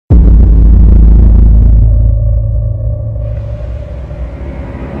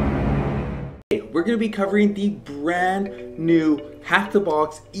We're going to be covering the brand new Hack the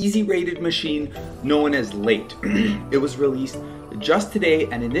Box easy rated machine known as Late. It was released just today,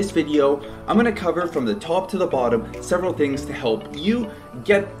 and in this video I'm going to cover from the top to the bottom several things to help you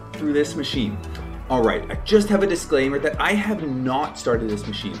get through this machine. Alright, I just have a disclaimer that I have not started this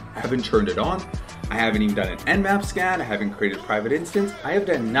machine. I haven't turned it on, I haven't even done an Nmap scan, I haven't created a private instance, I have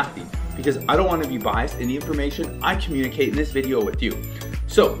done nothing because I don't want to be biased in the information I communicate in this video with you.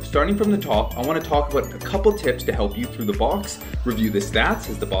 So, starting from the top, I want to talk about a couple tips to help you through the box, review the stats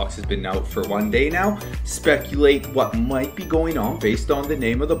as the box has been out for 1 day now, speculate what might be going on based on the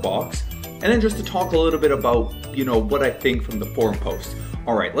name of the box, and then just to talk a little bit about, what I think from the forum post.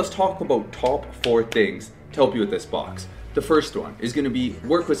 Alright, let's talk about top 4 things to help you with this box. The first one is going to be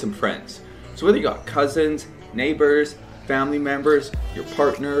work with some friends. So whether you got cousins, neighbors, family members, your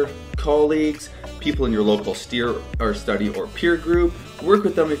partner, colleagues, people in your local study or peer group, work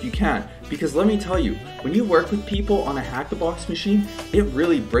with them if you can. Because let me tell you, when you work with people on a Hack the Box machine, it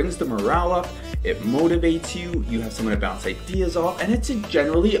really brings the morale up, it motivates you, you have someone to bounce ideas off, and it's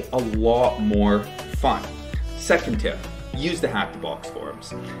generally a lot more fun. Second tip, use the Hack the Box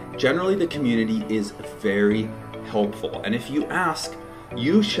forums. Generally the community is very helpful, and if you ask,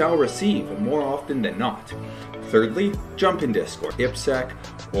 you shall receive more often than not. Thirdly, jump in Discord. IPSEC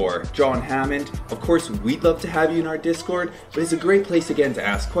or John Hammond. Of course, we'd love to have you in our Discord, but it's a great place again to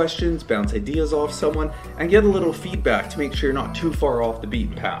ask questions, bounce ideas off someone, and get a little feedback to make sure you're not too far off the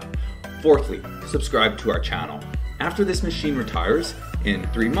beaten path. Fourthly, subscribe to our channel. After this machine retires in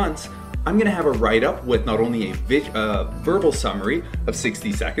 3 months, I'm going to have a write-up with not only a verbal summary of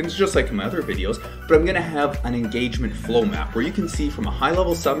 60 seconds, just like in my other videos, but I'm going to have an engagement flow map where you can see from a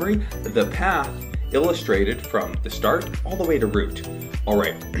high-level summary the path illustrated from the start all the way to root.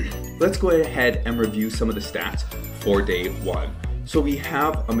 Alright, let's go ahead and review some of the stats for day 1. So we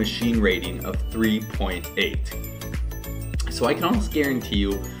have a machine rating of 3.8. So I can almost guarantee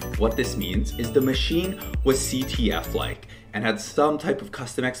you what this means is the machine was CTF-like and had some type of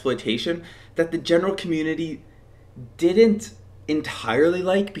custom exploitation that the general community didn't entirely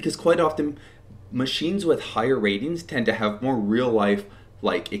like, because quite often machines with higher ratings tend to have more real-life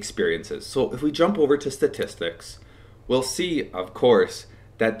like experiences. So if we jump over to statistics, we'll see, of course,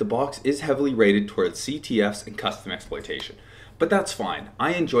 that the box is heavily rated towards CTFs and custom exploitation. But that's fine.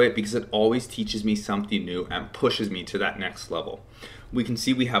 I enjoy it because it always teaches me something new and pushes me to that next level. We can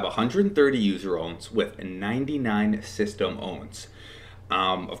see we have 130 user owns with 99 system owns.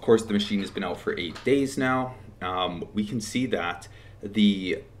 Of course, the machine has been out for 8 days now. We can see that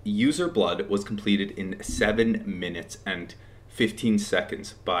the user blood was completed in 7 minutes and 15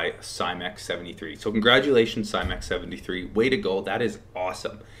 seconds by Cymex73. So congratulations, Cymex73. Way to go. That is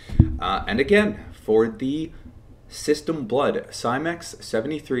awesome. And again, for the system blood,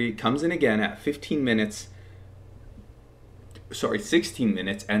 Cymex73 comes in again at 16 minutes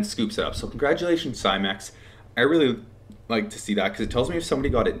and scoops it up. So congratulations, Cymex. I really like to see that because it tells me if somebody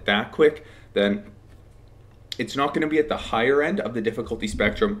got it that quick, then it's not going to be at the higher end of the difficulty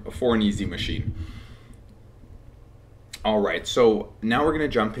spectrum for an easy machine. Alright, so now we're going to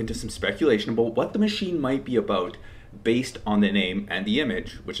jump into some speculation about what the machine might be about based on the name and the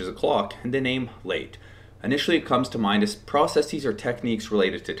image, which is a clock, and the name Late. Initially it comes to mind as processes or techniques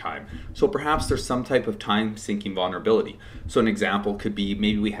related to time. So perhaps there's some type of time syncing vulnerability. So an example could be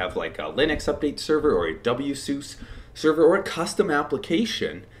maybe we have like a Linux update server or a WSUS server or a custom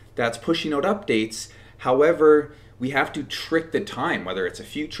application that's pushing out updates. However, we have to trick the time, whether it's a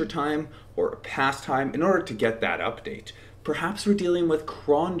future time or a past time, in order to get that update. Perhaps we're dealing with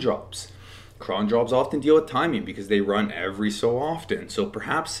cron jobs. Cron jobs often deal with timing because they run every so often. So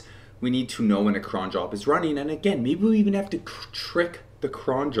perhaps we need to know when a cron job is running, and again, maybe we even have to trick the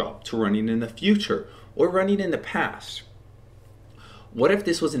cron job to running in the future or running in the past. What if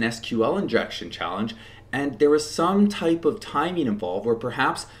this was an SQL injection challenge and there was some type of timing involved where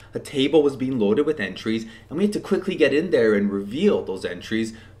perhaps a table was being loaded with entries and we had to quickly get in there and reveal those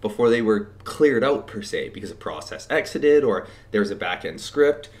entries before they were cleared out per se because a process exited or there's a back-end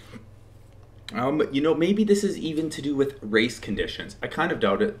script. Maybe this is even to do with race conditions. I kind of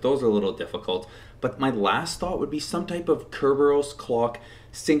doubt it. Those are a little difficult. But my last thought would be some type of Kerberos clock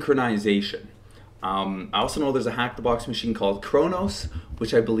synchronization. I also know there's a Hack the Box machine called Kronos,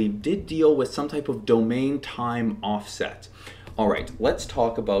 which I believe did deal with some type of domain time offset. Alright, let's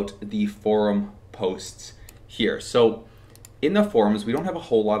talk about the forum posts here. So in the forums, we don't have a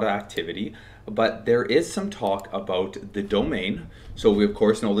whole lot of activity, but there is some talk about the domain. So we of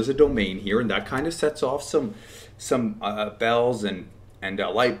course know there's a domain here, and that kind of sets off some bells and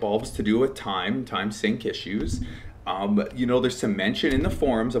light bulbs to do with time sync issues. You know, there's some mention in the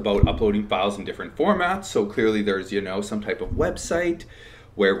forums about uploading files in different formats. So clearly there's, you know, some type of website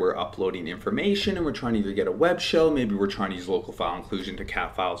where we're uploading information and we're trying to either get a web shell, maybe we're trying to use local file inclusion to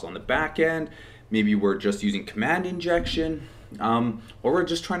cat files on the back end, maybe we're just using command injection, or we're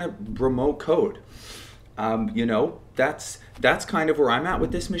just trying to remote code. You know, that's kind of where I'm at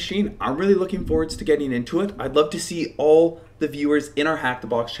with this machine. I'm really looking forward to getting into it. I'd love to see all the viewers in our Hack the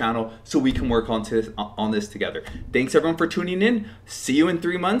Box channel so we can work on this together. Thanks everyone for tuning in. See you in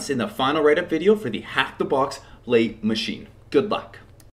 3 months in the final write-up video for the Hack the Box lathe machine. Good luck.